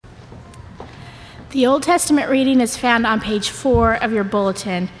The Old Testament reading is found on page 4 of your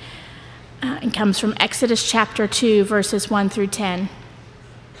bulletin and comes from Exodus chapter 2, verses 1 through 10.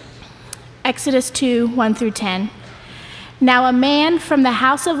 Exodus 2, 1 through 10. Now a man from the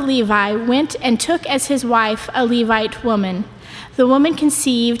house of Levi went and took as his wife a Levite woman. The woman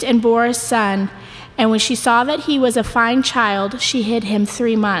conceived and bore a son, and when she saw that he was a fine child, she hid him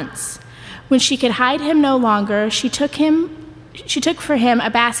 3 months. When she could hide him no longer, she took for him a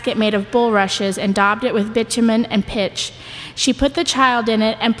basket made of bulrushes and daubed it with bitumen and pitch. She put the child in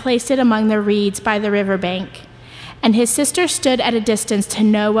it and placed it among the reeds by the river bank. And his sister stood at a distance to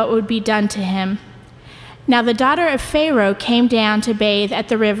know what would be done to him. Now the daughter of Pharaoh came down to bathe at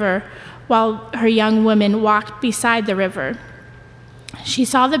the river, while her young women walked beside the river. She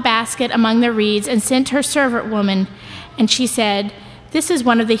saw the basket among the reeds and sent her servant woman, and she said, "This is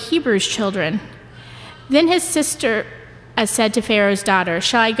one of the Hebrews' children." Then his sister said to Pharaoh's daughter,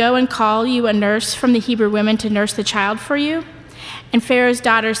 "Shall I go and call you a nurse from the Hebrew women to nurse the child for you?" And Pharaoh's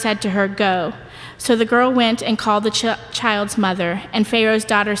daughter said to her, "Go." So the girl went and called the child's mother, and Pharaoh's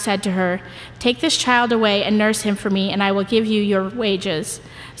daughter said to her, "Take this child away and nurse him for me, and I will give you your wages."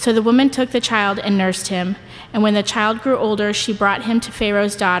 So the woman took the child and nursed him. And when the child grew older, she brought him to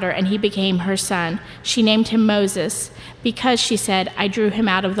Pharaoh's daughter, and he became her son. She named him Moses, because, she said, "I drew him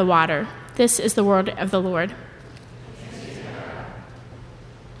out of the water." This is the word of the Lord.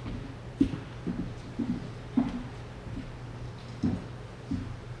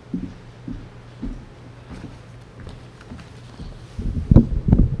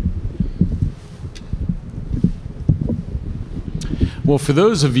 Well, for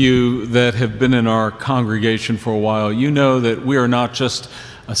those of you that have been in our congregation for a while, you know that we are not just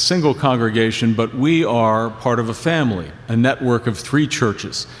a single congregation, but we are part of a family, a network of 3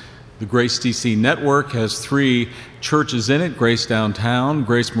 churches. The Grace DC network has 3 churches in it: Grace Downtown,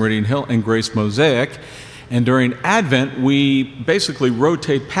 Grace Meridian Hill, and Grace Mosaic. And during Advent, we basically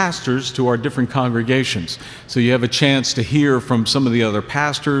rotate pastors to our different congregations. So you have a chance to hear from some of the other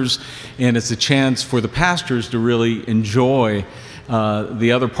pastors, and it's a chance for the pastors to really enjoy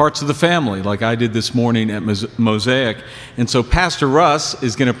the other parts of the family, like I did this morning at Mosaic. And so Pastor Russ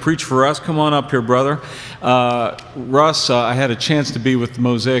is going to preach for us. Come on up here, brother. Russ, I had a chance to be with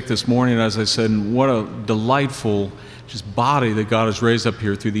Mosaic this morning, as I said, and what a delightful just body that God has raised up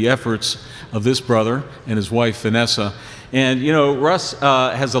here through the efforts of this brother and his wife, Vanessa. And, you know, Russ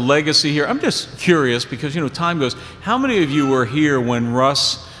has a legacy here. I'm just curious because, you know, time goes. How many of you were here when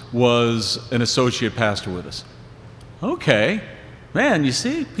Russ was an associate pastor with us? Okay. Man, you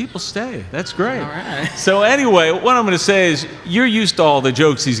see, people stay. That's great. All right. So anyway, what I'm going to say is you're used to all the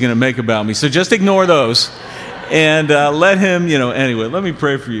jokes he's going to make about me, so just ignore those and let him, anyway, let me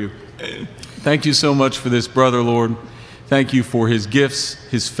pray for you. Thank you so much for this brother, Lord. Thank you for his gifts,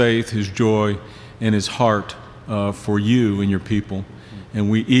 his faith, his joy, and his heart for you and your people. And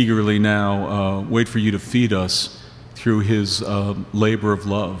we eagerly now wait for you to feed us through his labor of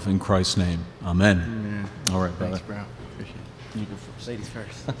love in Christ's name. Amen. Amen. All right, brother. Thanks, bro. Appreciate it. You go for Sadie's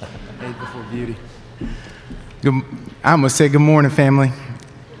first. Faith before beauty. I'm going to say good morning, family.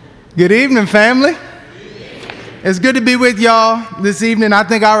 Good evening, family. It's good to be with y'all this evening. I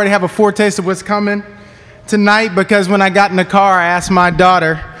think I already have a foretaste of what's coming tonight because when I got in the car, I asked my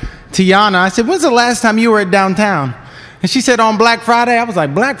daughter, Tiana, I said, "When's the last time you were at downtown?" And she said, "On Black Friday." I was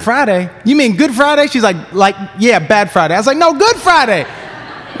like, "Black Friday? You mean Good Friday?" She's like, yeah, Bad Friday. I was like, "No, Good Friday.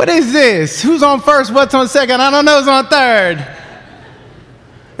 What is this? Who's on first? What's on second? I don't know who's on third."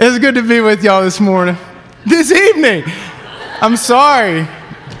 It's good to be with y'all this morning. This evening. I'm sorry.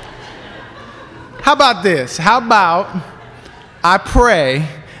 How about this? How about I pray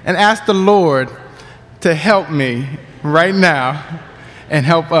and ask the Lord to help me right now and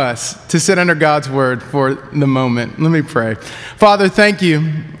help us to sit under God's word for the moment. Let me pray. Father, thank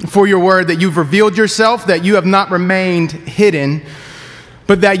you for your word, that you've revealed yourself, that you have not remained hidden,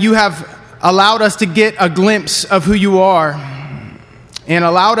 but that you have allowed us to get a glimpse of who you are and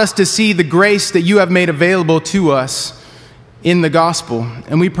allowed us to see the grace that you have made available to us in the gospel.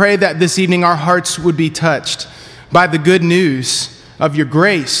 And we pray that this evening our hearts would be touched by the good news of your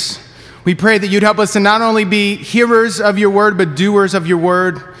grace. We pray that you'd help us to not only be hearers of your word, but doers of your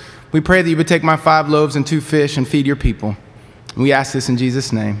word. We pray that you would take my 5 loaves and 2 fish and feed your people. We ask this in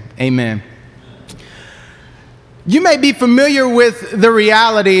Jesus' name. Amen. You may be familiar with the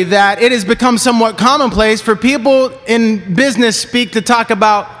reality that it has become somewhat commonplace for people in business speak to talk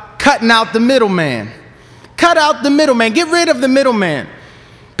about cutting out the middleman. Cut out the middleman. Get rid of the middleman.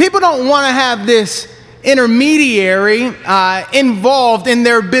 People don't want to have this intermediary involved in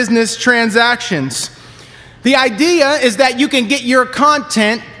their business transactions. The idea is that you can get your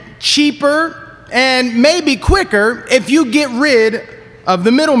content cheaper and maybe quicker if you get rid of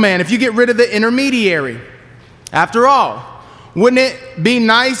the middleman, if you get rid of the intermediary. After all, wouldn't it be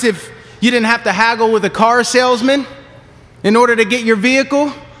nice if you didn't have to haggle with a car salesman in order to get your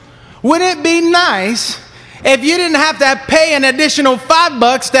vehicle? Wouldn't it be nice if you didn't have to pay an additional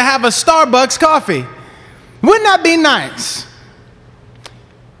 $5 to have a Starbucks coffee? Wouldn't that be nice?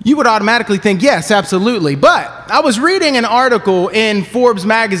 You would automatically think, yes, absolutely. But I was reading an article in Forbes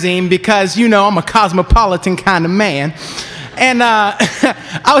magazine because, you know, I'm a cosmopolitan kind of man. And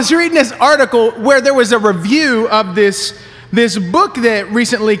I was reading this article where there was a review of this book that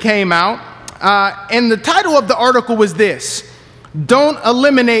recently came out. And the title of the article was this: "Don't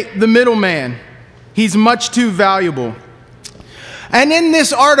Eliminate the Middleman. He's Much Too Valuable." And in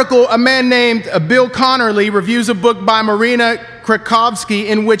this article, a man named Bill Connerly reviews a book by Marina Krakovsky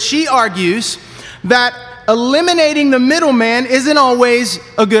in which she argues that eliminating the middleman isn't always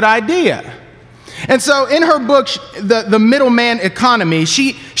a good idea. And so in her book, The Middleman Economy,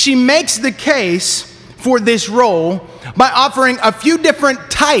 she makes the case for this role by offering a few different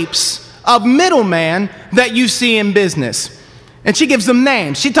types of middleman that you see in business. And she gives them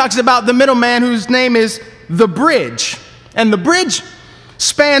names. She talks about the middleman whose name is the bridge. And the bridge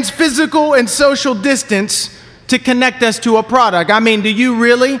spans physical and social distance to connect us to a product. I mean, do you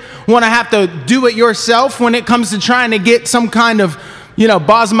really want to have to do it yourself when it comes to trying to get some kind of,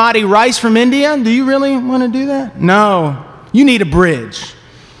 basmati rice from India? Do you really want to do that? No, you need a bridge.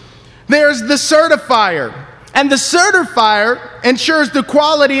 There's the certifier. And the certifier ensures the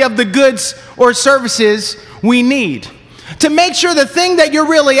quality of the goods or services we need to make sure the thing that you're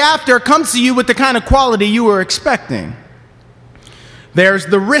really after comes to you with the kind of quality you were expecting. There's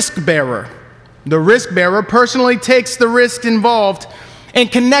the risk bearer. The risk bearer personally takes the risk involved in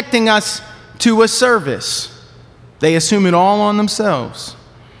connecting us to a service. They assume it all on themselves.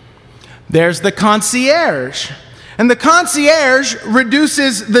 There's the concierge. And the concierge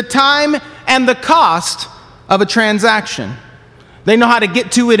reduces the time and the cost of a transaction. They know how to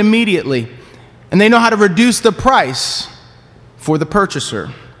get to it immediately, and they know how to reduce the price for the purchaser.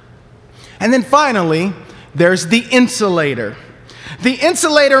 And then finally, there's the insulator. The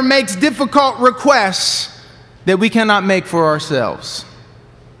insulator makes difficult requests that we cannot make for ourselves.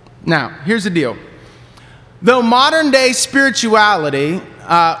 Now, here's the deal. Though modern day spirituality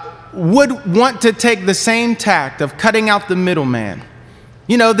would want to take the same tact of cutting out the middleman,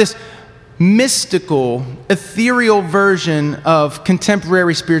 this mystical, ethereal version of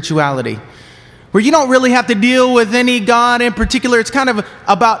contemporary spirituality, where you don't really have to deal with any God in particular. It's kind of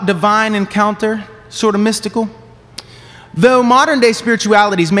about divine encounter, sort of mystical. Though modern day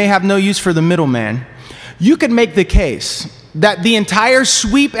spiritualities may have no use for the middleman, you could make the case that the entire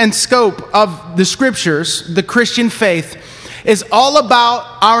sweep and scope of the scriptures, the Christian faith, is all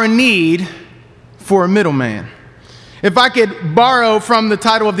about our need for a middleman. If I could borrow from the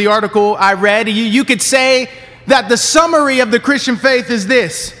title of the article I read, you could say that the summary of the Christian faith is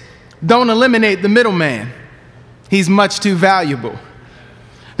this: don't eliminate the middleman. He's much too valuable.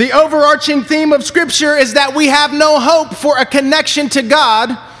 The overarching theme of Scripture is that we have no hope for a connection to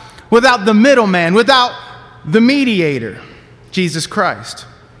God without the middleman, without the mediator, Jesus Christ.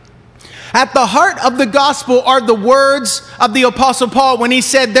 At the heart of the gospel are the words of the Apostle Paul when he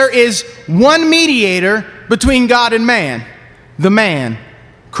said there is one mediator between God and man, the man,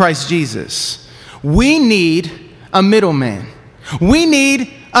 Christ Jesus. We need a middleman. We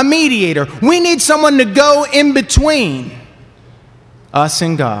need a mediator. We need someone to go in between us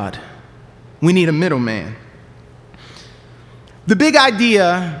and God. We need a middleman. The big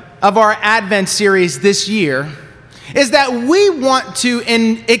idea of our Advent series this year is that we want to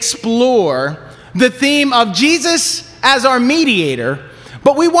explore the theme of Jesus as our mediator,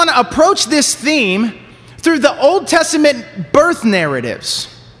 but we want to approach this theme through the Old Testament birth narratives.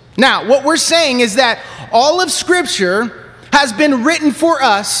 Now, what we're saying is that all of Scripture has been written for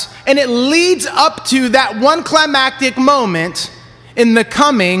us, and it leads up to that one climactic moment in the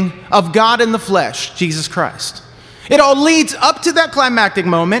coming of God in the flesh, Jesus Christ. It all leads up to that climactic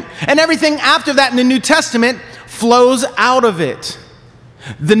moment, and everything after that in the New Testament flows out of it.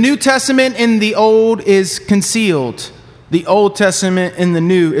 The New Testament in the Old is concealed. The Old Testament in the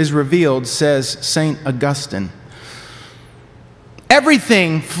New is revealed, says St. Augustine.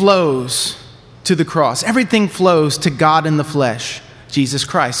 Everything flows to the cross. Everything flows to God in the flesh, Jesus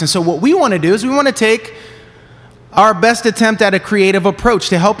Christ. And so what we want to do is we want to take our best attempt at a creative approach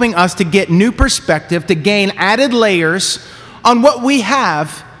to helping us to get new perspective, to gain added layers on what we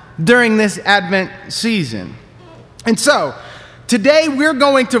have during this Advent season. And so, today we're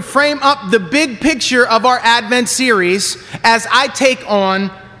going to frame up the big picture of our Advent series as I take on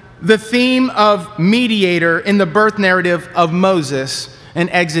the theme of mediator in the birth narrative of Moses in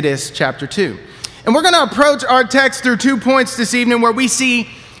Exodus chapter 2. And we're going to approach our text through 2 points this evening where we see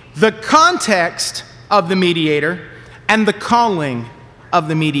the context of the mediator and the calling of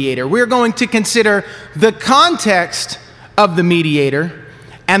the mediator. We're going to consider the context of the mediator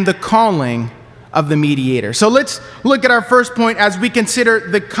and the calling of the mediator. So let's look at our first point as we consider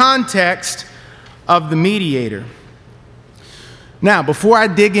the context of the mediator. Now, before I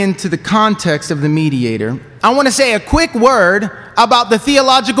dig into the context of the mediator, I want to say a quick word about the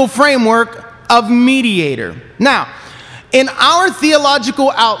theological framework of mediator. Now, in our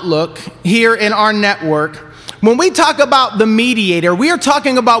theological outlook here in our network, when we talk about the mediator, we are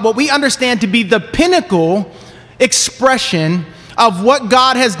talking about what we understand to be the pinnacle expression of what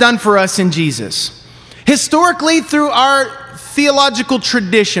God has done for us in Jesus. Historically, through our theological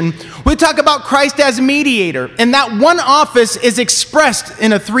tradition, we talk about Christ as mediator, and that one office is expressed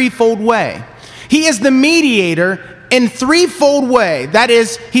in a threefold way. He is the mediator in threefold way. That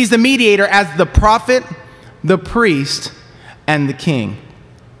is, he's the mediator as the prophet, the priest, and the king.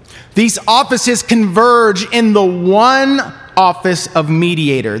 These offices converge in the one office of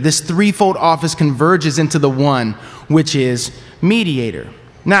mediator. This threefold office converges into the one, which is mediator.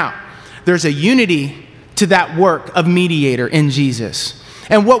 Now, there's a unity to that work of mediator in Jesus.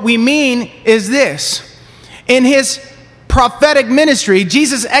 And what we mean is this. In his prophetic ministry,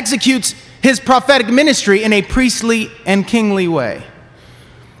 Jesus executes his prophetic ministry in a priestly and kingly way.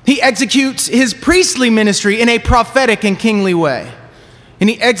 He executes his priestly ministry in a prophetic and kingly way. And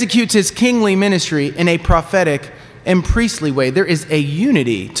he executes his kingly ministry in a prophetic and priestly way. There is a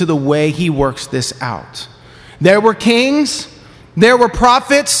unity to the way he works this out. There were kings, there were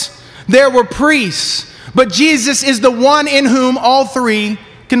prophets, there were priests, but Jesus is the one in whom all three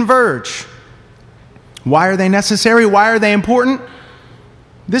converge. Why are they necessary? Why are they important?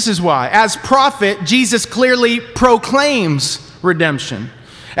 This is why. As prophet, Jesus clearly proclaims redemption.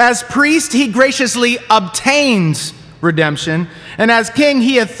 As priest, he graciously obtains redemption. And as king,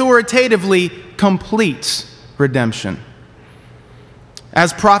 he authoritatively completes redemption.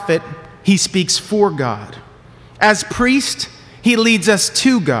 As prophet, he speaks for God. As priest, he leads us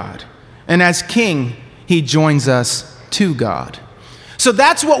to God. And as king, he joins us to God. So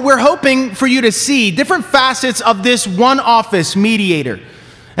that's what we're hoping for you to see, different facets of this one office, mediator.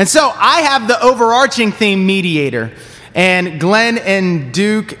 And so I have the overarching theme, mediator. And Glenn and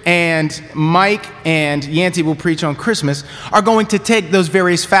Duke and Mike and Yancey will preach on Christmas are going to take those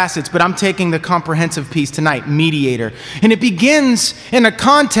various facets, but I'm taking the comprehensive piece tonight, mediator. And it begins in the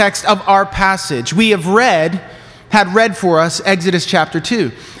context of our passage. We have had read for us Exodus chapter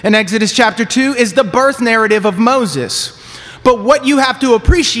 2. And Exodus chapter 2 is the birth narrative of Moses. But what you have to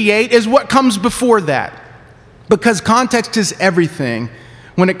appreciate is what comes before that. Because context is everything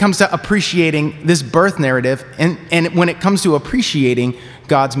when it comes to appreciating this birth narrative and when it comes to appreciating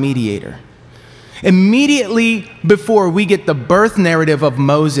God's mediator. Immediately before we get the birth narrative of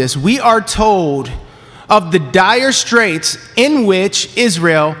Moses, we are told of the dire straits in which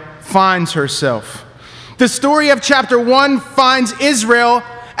Israel finds herself. The story of chapter 1 finds Israel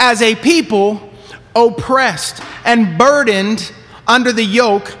as a people oppressed and burdened under the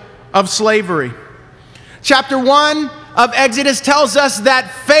yoke of slavery. Chapter 1 of Exodus tells us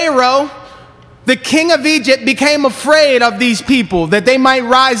that Pharaoh, the king of Egypt, became afraid of these people, that they might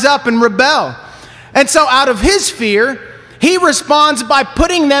rise up and rebel. And so out of his fear, he responds by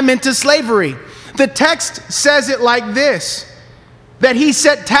putting them into slavery. The text says it like this, that he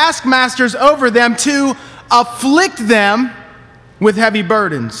set taskmasters over them to afflict them with heavy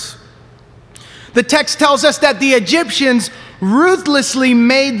burdens. The text tells us that the Egyptians ruthlessly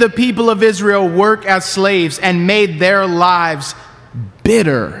made the people of Israel work as slaves and made their lives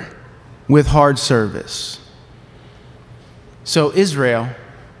bitter with hard service. So Israel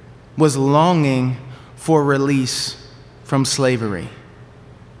was longing for release from slavery.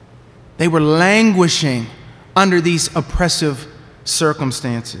 They were languishing under these oppressive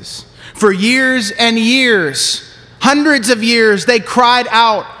circumstances. For years and years, hundreds of years, they cried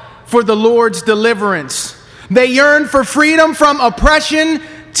out for the Lord's deliverance. They yearned for freedom from oppression,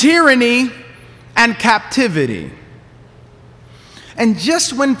 tyranny, and captivity. And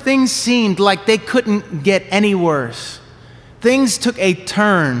just when things seemed like they couldn't get any worse, things took a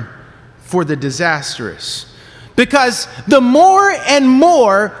turn for the disastrous. Because the more and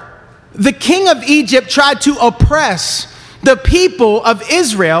more the king of Egypt tried to oppress the people of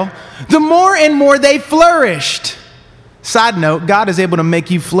Israel, the more and more they flourished. Side note, God is able to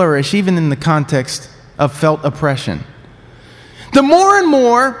make you flourish even in the context of felt oppression. The more and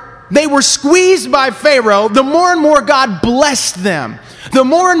more they were squeezed by Pharaoh, the more and more God blessed them. the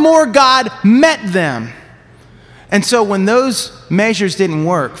more and more God met them. And so when those measures didn't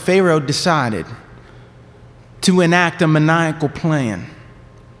work, Pharaoh decided to enact a maniacal plan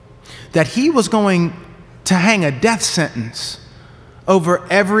that he was going to hang a death sentence over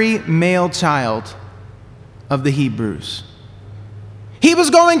every male child of the Hebrews. He was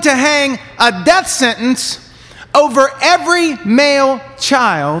going to hang a death sentence over every male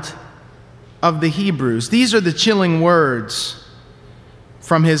child of the Hebrews. These are the chilling words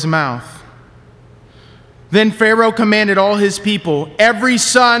from his mouth. Then Pharaoh commanded all his people, every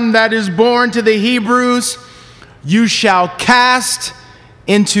son that is born to the Hebrews, you shall cast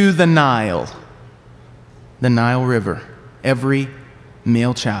into the Nile River. Every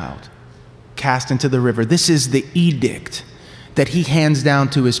male child cast into the river. This is the edict that he hands down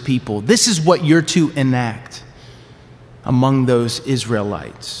to his people. This is what you're to enact among those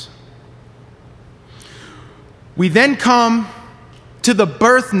Israelites. We then come to the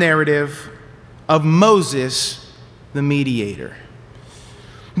birth narrative of Moses, the mediator.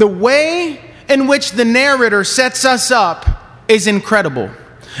 The way in which the narrator sets us up is incredible.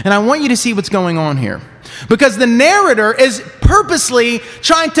 And I want you to see what's going on here. Because the narrator is purposely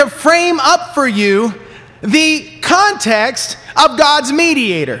trying to frame up for you the context of God's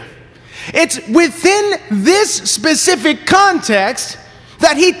mediator. It's within this specific context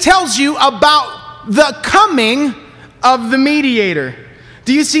that he tells you about the coming of the mediator.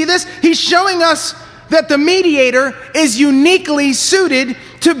 Do you see this? He's showing us that the mediator is uniquely suited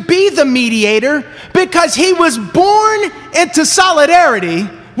to be the mediator because he was born into solidarity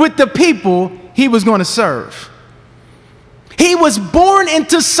with the people he was going to serve. He was born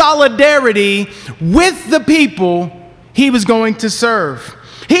into solidarity with the people he was going to serve.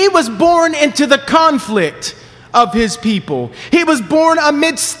 He was born into the conflict of his people. He was born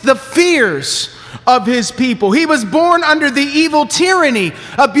amidst the fears of his people. He was born under the evil tyranny,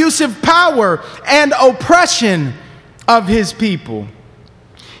 abusive power, and oppression of his people.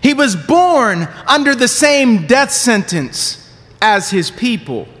 He was born under the same death sentence as his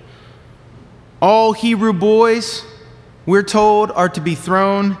people. All Hebrew boys, we're told, are to be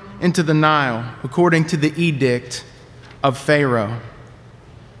thrown into the Nile, according to the edict of Pharaoh.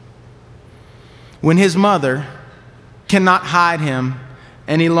 When his mother cannot hide him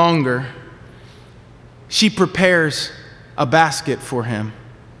any longer, she prepares a basket for him.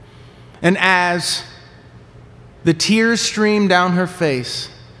 And as the tears stream down her face,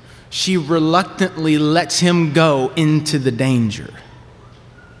 she reluctantly lets him go into the danger.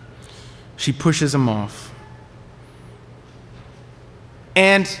 She pushes him off.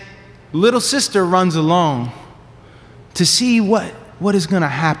 And little sister runs along to see what is going to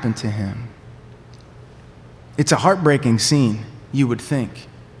happen to him. It's a heartbreaking scene, you would think.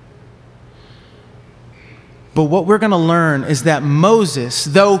 But what we're going to learn is that Moses,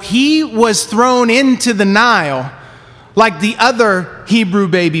 though he was thrown into the Nile like the other Hebrew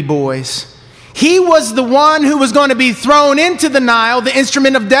baby boys, he was the one who was going to be thrown into the Nile, the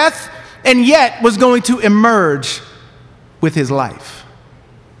instrument of death, and yet was going to emerge with his life.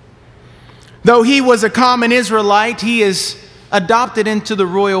 Though he was a common Israelite, he is adopted into the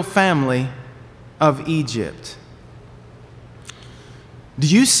royal family of Egypt. Do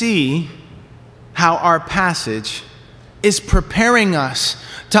you see how our passage is preparing us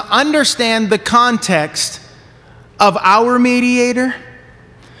to understand the context of our mediator?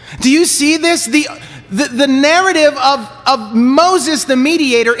 Do you see this? The narrative of Moses, the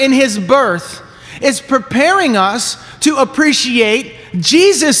mediator, in his birth is preparing us to appreciate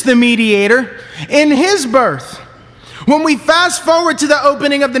Jesus, the mediator, in his birth. When we fast forward to the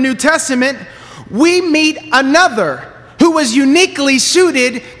opening of the New Testament, we meet another who was uniquely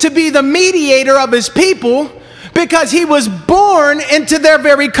suited to be the mediator of his people because he was born into their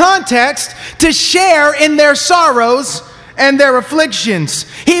very context to share in their sorrows and their afflictions.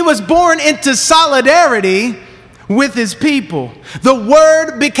 He was born into solidarity with his people. The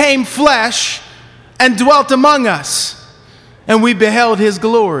Word became flesh and dwelt among us, and we beheld his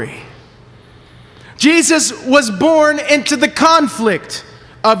glory. Jesus was born into the conflict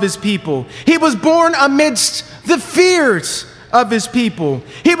of his people. He was born amidst the fears of his people.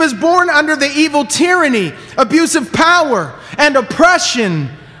 He was born under the evil tyranny, abusive power, and oppression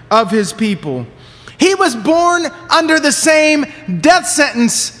of his people. He was born under the same death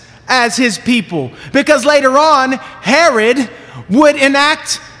sentence as his people, because later on, Herod would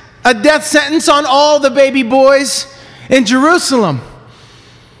enact a death sentence on all the baby boys in Jerusalem.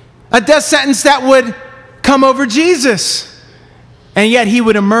 A death sentence that would come over Jesus. And yet he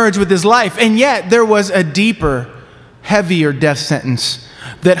would emerge with his life. And yet there was a deeper, heavier death sentence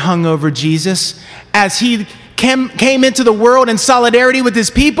that hung over Jesus as he came into the world in solidarity with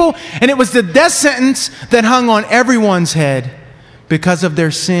his people, and it was the death sentence that hung on everyone's head because of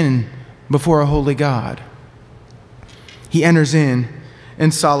their sin before a holy God. He enters in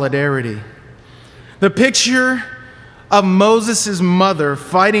solidarity. The picture of Moses' mother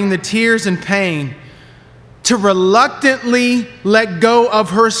fighting the tears and pain to reluctantly let go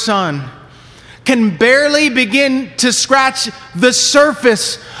of her son can barely begin to scratch the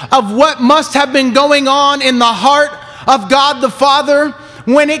surface of what must have been going on in the heart of God the Father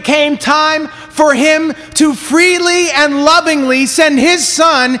when it came time for him to freely and lovingly send his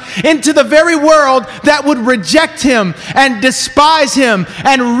son into the very world that would reject him and despise him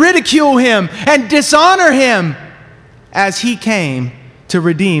and ridicule him and dishonor him as he came to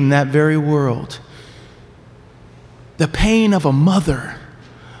redeem that very world. The pain of a mother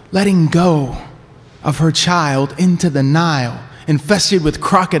letting go of her child into the Nile, infested with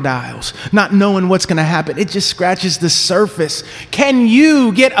crocodiles, not knowing what's going to happen. It just scratches the surface. Can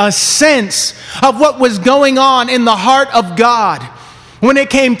you get a sense of what was going on in the heart of God when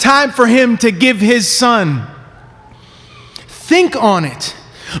it came time for him to give his son? Think on it.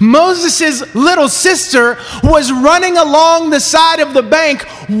 Moses' little sister was running along the side of the bank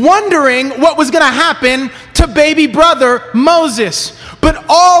wondering what was going to happen to baby brother Moses. But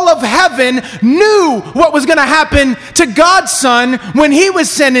all of heaven knew what was going to happen to God's son when he was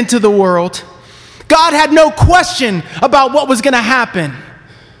sent into the world. God had no question about what was going to happen.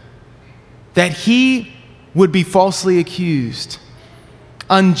 That he would be falsely accused,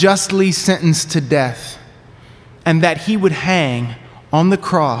 unjustly sentenced to death, and that he would hang on the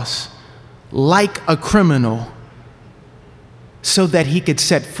cross like a criminal so that he could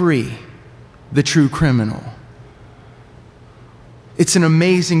set free the true criminal. It's an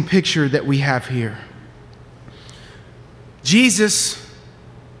amazing picture that we have here. Jesus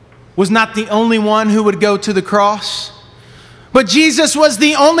was not the only one who would go to the cross, but Jesus was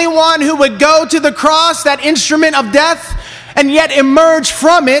the only one who would go to the cross, that instrument of death, and yet emerge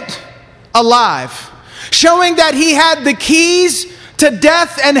from it alive, showing that he had the keys to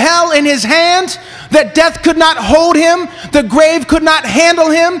death and hell in his hand, that death could not hold him, the grave could not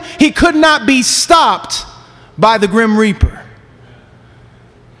handle him, he could not be stopped by the grim reaper.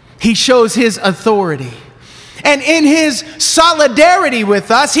 He shows his authority. And in his solidarity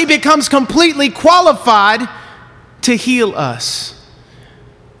with us, he becomes completely qualified to heal us.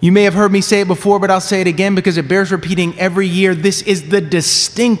 You may have heard me say it before, but I'll say it again because it bears repeating every year. This is the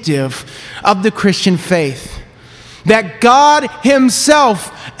distinctive of the Christian faith. That God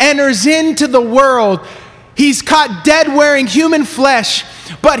himself enters into the world. He's caught dead wearing human flesh,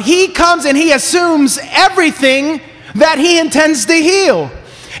 but he comes and he assumes everything that he intends to heal.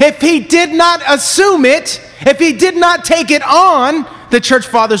 If he did not assume it, if he did not take it on, the church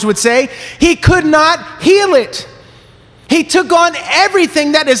fathers would say, he could not heal it. He took on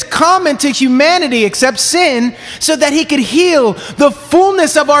everything that is common to humanity except sin so that he could heal the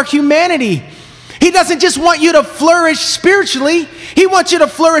fullness of our humanity. He doesn't just want you to flourish spiritually. He wants you to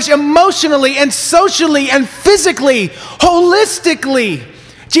flourish emotionally and socially and physically, holistically.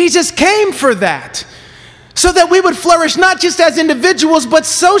 Jesus came for that. So that we would flourish not just as individuals, but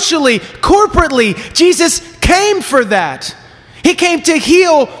socially, corporately. Jesus came for that. He came to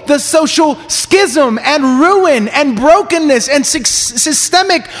heal the social schism and ruin and brokenness and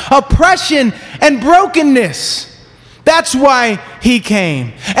systemic oppression and brokenness. That's why he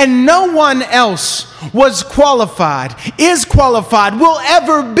came. And no one else was qualified, is qualified, will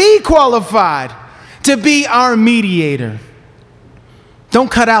ever be qualified to be our mediator.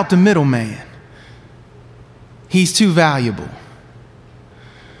 Don't cut out the middleman. He's too valuable.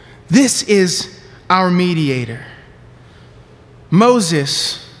 This is our mediator.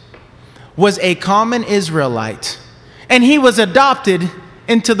 Moses was a common Israelite, and he was adopted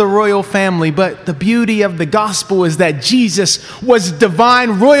into the royal family. But the beauty of the gospel is that Jesus was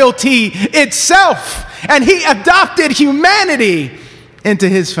divine royalty itself, and he adopted humanity into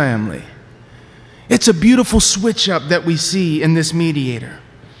his family. It's a beautiful switch up that we see in this mediator.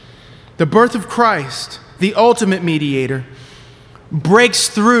 The birth of Christ, the ultimate mediator, breaks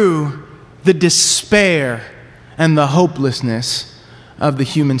through the despair and the hopelessness of the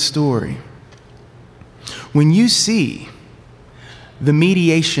human story. When you see the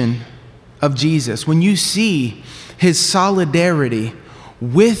mediation of Jesus, when you see his solidarity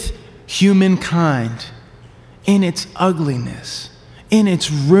with humankind in its ugliness, in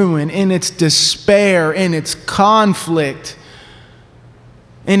its ruin, in its despair, in its conflict,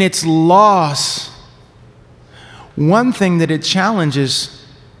 in its loss, one thing that it challenges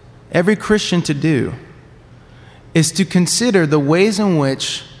every Christian to do is to consider the ways in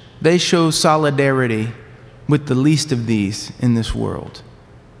which they show solidarity with the least of these in this world.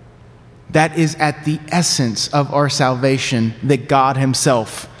 That is at the essence of our salvation, that God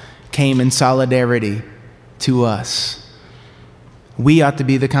himself came in solidarity to us. We ought to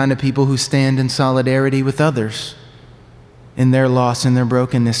be the kind of people who stand in solidarity with others in their loss and their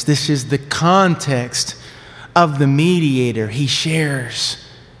brokenness. This is the context of the mediator he shares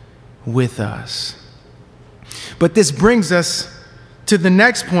with us. But this brings us to the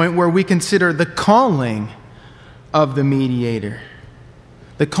next point where we consider the calling of the mediator.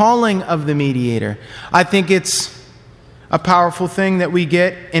 The calling of the mediator. I think it's a powerful thing that we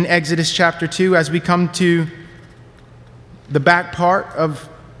get in Exodus chapter 2 as we come to the back part of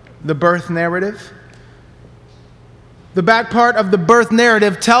the birth narrative. The back part of the birth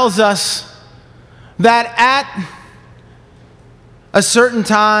narrative tells us that at a certain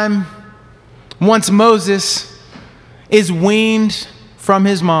time, once Moses is weaned from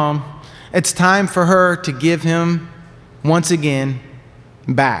his mom, it's time for her to give him once again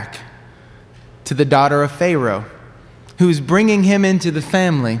back to the daughter of Pharaoh, who's bringing him into the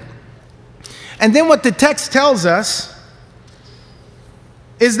family. And then what the text tells us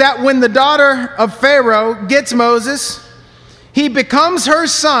is that when the daughter of Pharaoh gets Moses, he becomes her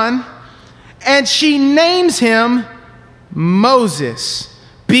son, and she names him Moses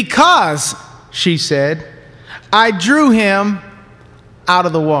because, she said, I drew him out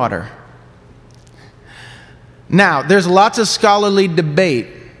of the water. Now, there's lots of scholarly debate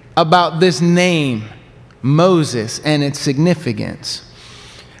about this name, Moses, and its significance.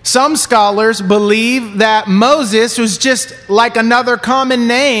 Some scholars believe that Moses was just like another common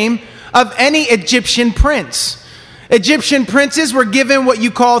name of any Egyptian prince. Egyptian princes were given what you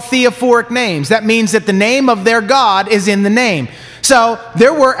call theophoric names. That means that the name of their god is in the name. So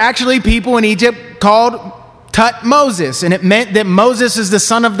there were actually people in Egypt called Tutmosis, and it meant that Moses is the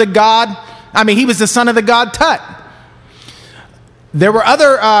son of the god. He was the son of the god Tut. There were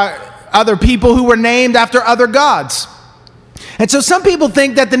other people who were named after other gods. And so some people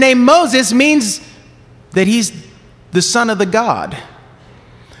think that the name Moses means that he's the son of the god.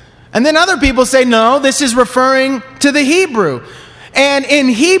 And then other people say, no, this is referring to the Hebrew. And in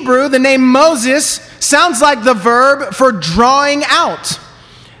Hebrew, the name Moses sounds like the verb for drawing out.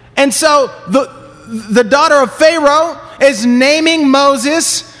 And so the daughter of Pharaoh is naming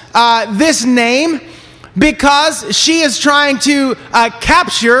Moses this name because she is trying to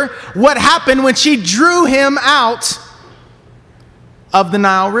capture what happened when she drew him out of the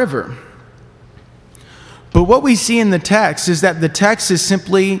Nile River. But what we see in the text is that the text is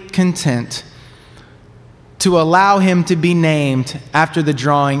simply content to allow him to be named after the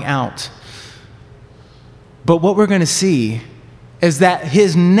drawing out. But what we're going to see is that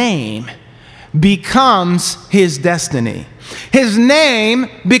his name becomes his destiny. His name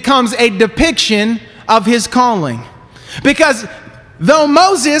becomes a depiction of his calling. Because though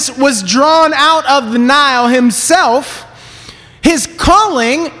Moses was drawn out of the Nile himself, his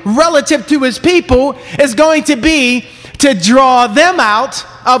calling relative to his people is going to be to draw them out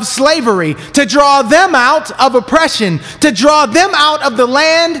of slavery, to draw them out of oppression, to draw them out of the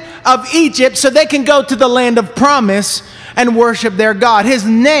land of Egypt so they can go to the land of promise and worship their God. His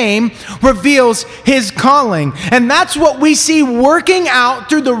name reveals his calling. And that's what we see working out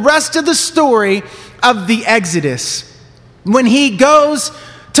through the rest of the story of the Exodus. When he goes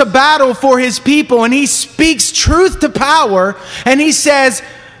to battle for his people and he speaks truth to power and he says,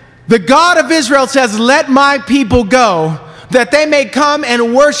 the God of Israel says, let my people go, that they may come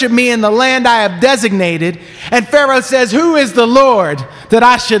and worship me in the land I have designated. And Pharaoh says, who is the Lord that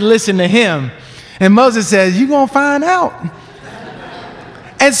I should listen to him? And Moses says, you're going to find out.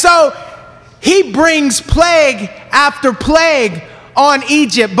 And so he brings plague after plague on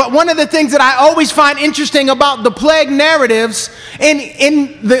Egypt. But one of the things that I always find interesting about the plague narratives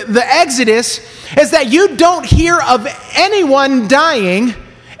in the Exodus is that you don't hear of anyone dying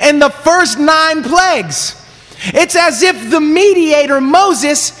in the first 9 plagues. It's as if the mediator,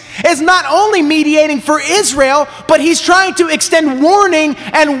 Moses, is not only mediating for Israel, but he's trying to extend warning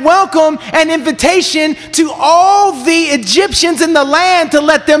and welcome and invitation to all the Egyptians in the land to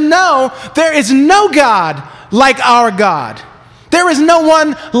let them know there is no God like our God. There is no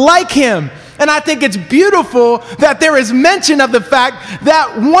one like him. And I think it's beautiful that there is mention of the fact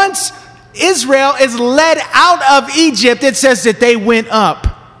that once Israel is led out of Egypt, it says that they went up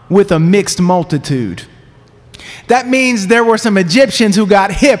with a mixed multitude. That means there were some Egyptians who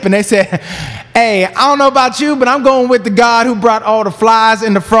got hip and they said, hey, I don't know about you, but I'm going with the God who brought all the flies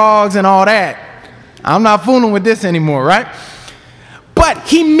and the frogs and all that. I'm not fooling with this anymore, right? but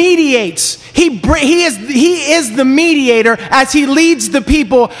he mediates. He is the mediator as he leads the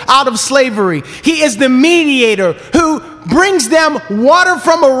people out of slavery. He is the mediator who brings them water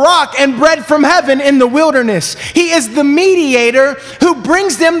from a rock and bread from heaven in the wilderness. He is the mediator who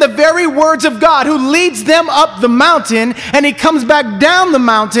brings them the very words of God, who leads them up the mountain, and he comes back down the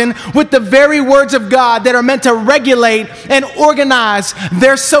mountain with the very words of God that are meant to regulate and organize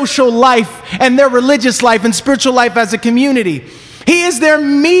their social life and their religious life and spiritual life as a community. He is their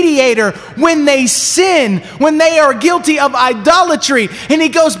mediator when they sin, when they are guilty of idolatry. And he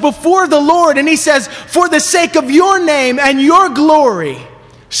goes before the Lord and he says, for the sake of your name and your glory,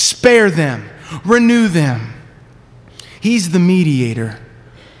 spare them, renew them. He's the mediator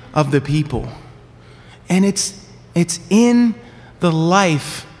of the people. And it's in the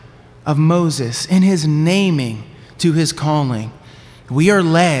life of Moses, in his naming to his calling. We are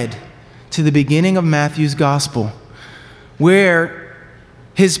led to the beginning of Matthew's gospel, where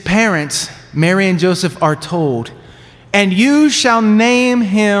his parents, Mary and Joseph, are told, and you shall name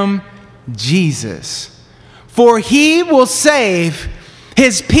him Jesus, for he will save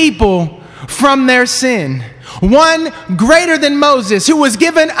his people from their sin. One greater than Moses, who was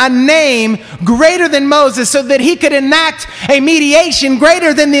given a name greater than Moses so that he could enact a mediation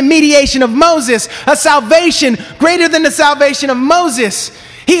greater than the mediation of Moses, a salvation greater than the salvation of Moses.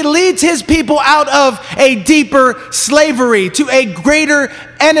 He leads his people out of a deeper slavery to a greater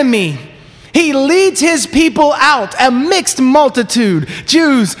enemy. He leads his people out, a mixed multitude,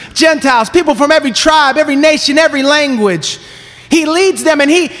 Jews, Gentiles, people from every tribe, every nation, every language. He leads them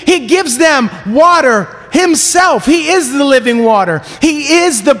and he gives them water himself. He is the living water. He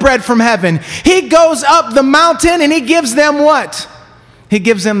is the bread from heaven. He goes up the mountain and he gives them what? He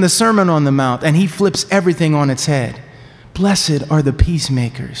gives them the Sermon on the Mount, and he flips everything on its head. Blessed are the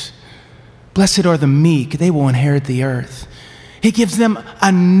peacemakers. Blessed are the meek. They will inherit the earth. He gives them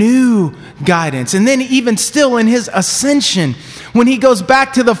a new guidance. And then even still in his ascension, when he goes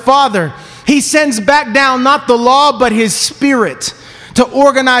back to the Father, he sends back down not the law, but his Spirit to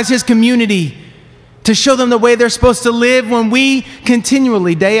organize his community, to show them the way they're supposed to live when we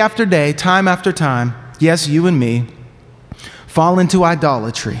continually, day after day, time after time, yes, you and me, fall into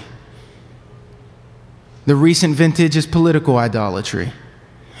idolatry. The recent vintage is political idolatry.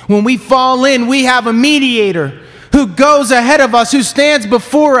 When we fall in, we have a mediator who goes ahead of us, who stands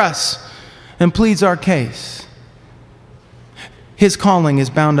before us and pleads our case. His calling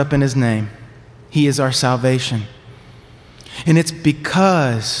is bound up in his name. He is our salvation. And it's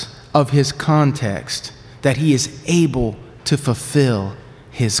because of his context that he is able to fulfill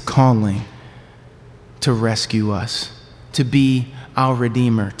his calling to rescue us, to be our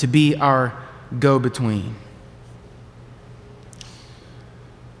Redeemer, to be our go-between.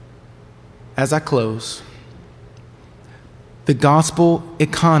 As I close, the gospel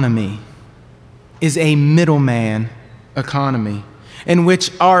economy is a middleman economy in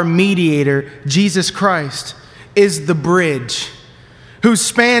which our mediator, Jesus Christ, is the bridge who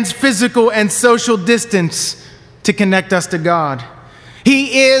spans physical and social distance to connect us to God.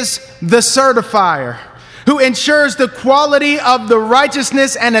 He is the certifier who ensures the quality of the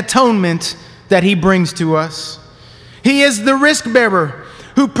righteousness and atonement that he brings to us. He is the risk bearer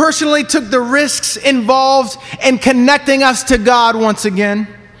who personally took the risks involved in connecting us to God once again.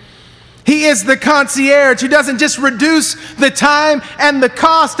 He is the concierge who doesn't just reduce the time and the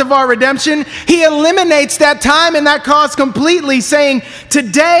cost of our redemption. He eliminates that time and that cost completely, saying,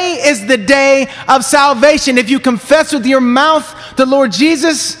 today is the day of salvation. If you confess with your mouth the Lord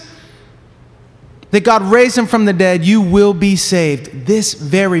Jesus, that God raised him from the dead, you will be saved. This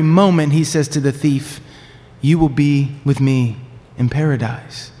very moment, he says to the thief, you will be with me in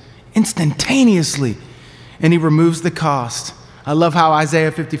paradise. Instantaneously. And he removes the cost. I love how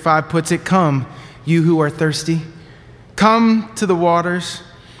Isaiah 55 puts it. Come, you who are thirsty, come to the waters.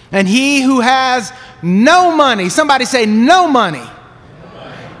 And he who has no money, somebody say no money.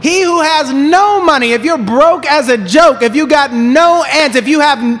 He who has no money, if you're broke as a joke, if you got no ends, if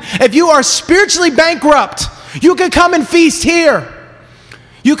you are spiritually bankrupt, you can come and feast here.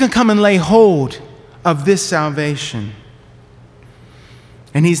 You can come and lay hold of this salvation.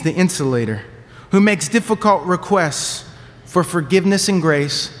 And he's the insulator who makes difficult requests for forgiveness and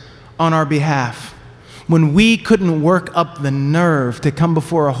grace on our behalf when we couldn't work up the nerve to come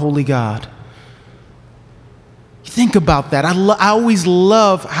before a holy God. Think about that. I always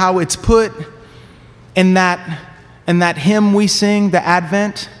love how it's put in that hymn we sing, the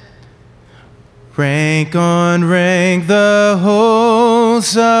Advent. Rank on rank the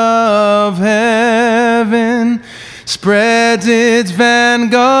hosts of heaven, spreads its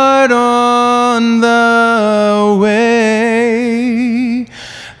vanguard on the way.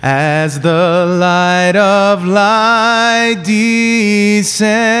 As the light of light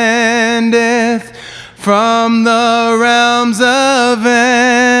descendeth from the realms of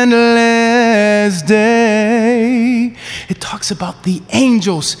endless day. It talks about the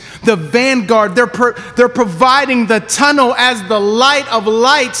angels, the vanguard. They're providing the tunnel as the light of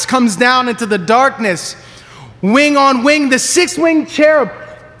lights comes down into the darkness. Wing on wing, the six-winged cherub,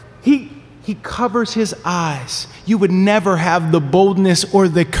 he covers his eyes. You would never have the boldness or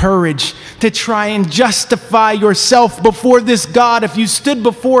the courage to try and justify yourself before this God if you stood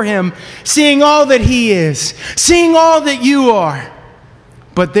before him, seeing all that he is, seeing all that you are.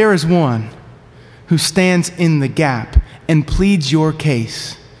 But there is one who stands in the gap and pleads your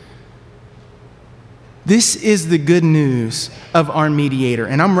case. This is the good news of our mediator.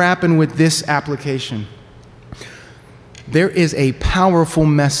 And I'm wrapping with this application. There is a powerful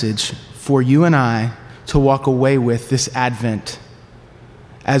message for you and I to walk away with this Advent.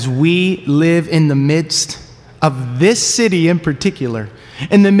 As we live in the midst of this city in particular,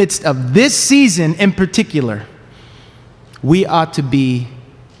 in the midst of this season in particular, we ought to be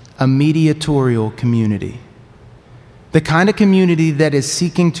a mediatorial community. The kind of community that is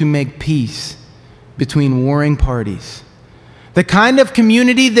seeking to make peace between warring parties. The kind of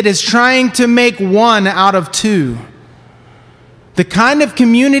community that is trying to make one out of two. The kind of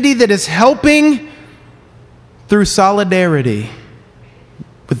community that is helping through solidarity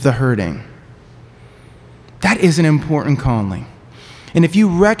with the hurting. That is an important calling. And if you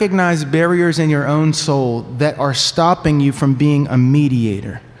recognize barriers in your own soul that are stopping you from being a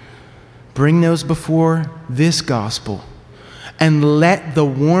mediator, bring those before this gospel and let the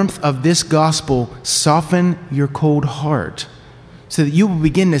warmth of this gospel soften your cold heart so that you will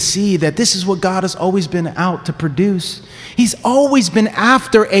begin to see that this is what God has always been out to produce. He's always been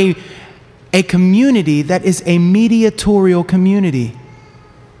after a community that is a mediatorial community,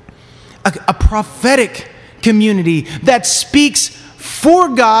 a prophetic community that speaks for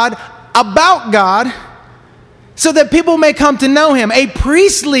God, about God, so that people may come to know him, a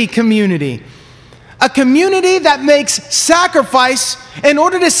priestly community, a community that makes sacrifice in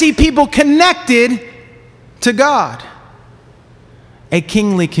order to see people connected to God, a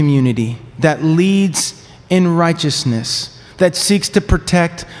kingly community that leads in righteousness, that seeks to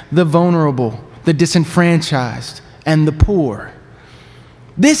protect the vulnerable, the disenfranchised, and the poor.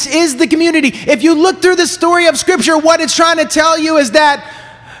 This is the community. If you look through the story of Scripture, what it's trying to tell you is that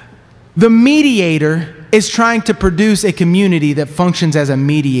the mediator is trying to produce a community that functions as a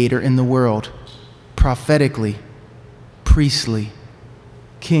mediator in the world, prophetically, priestly,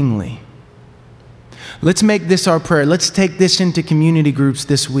 kingly. Let's make this our prayer. Let's take this into community groups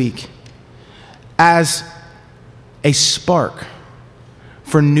this week as a spark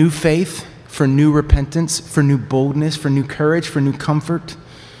for new faith, for new repentance, for new boldness, for new courage, for new comfort.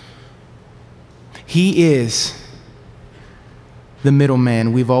 He is the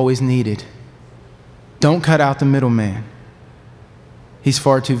middleman we've always needed. Don't cut out the middleman. He's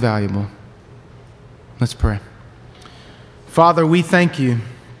far too valuable. Let's pray. Father, we thank you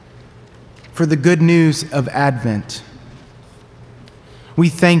for the good news of Advent. We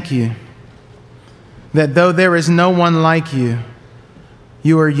thank you that though there is no one like you,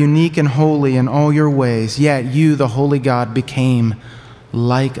 you are unique and holy in all your ways, yet you, the holy God, became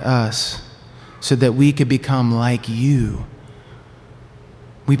like us so that we could become like you.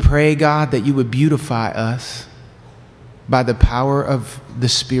 We pray, God, that you would beautify us by the power of the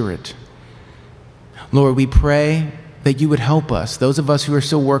Spirit. Lord, we pray that you would help us, those of us who are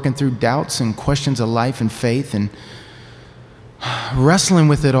still working through doubts and questions of life and faith and wrestling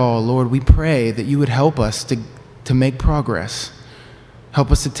with it all. Lord, we pray that you would help us to make progress.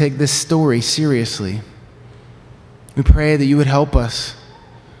 Help us to take this story seriously. We pray that you would help us,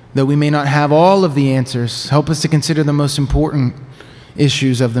 though we may not have all of the answers. Help us to consider the most important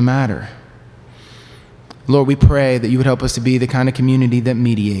issues of the matter. Lord, we pray that you would help us to be the kind of community that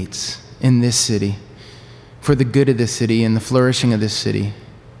mediates in this city, for the good of this city and the flourishing of this city.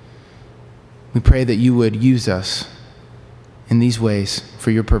 We pray that you would use us in these ways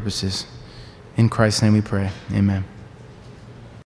for your purposes. In Christ's name we pray. Amen.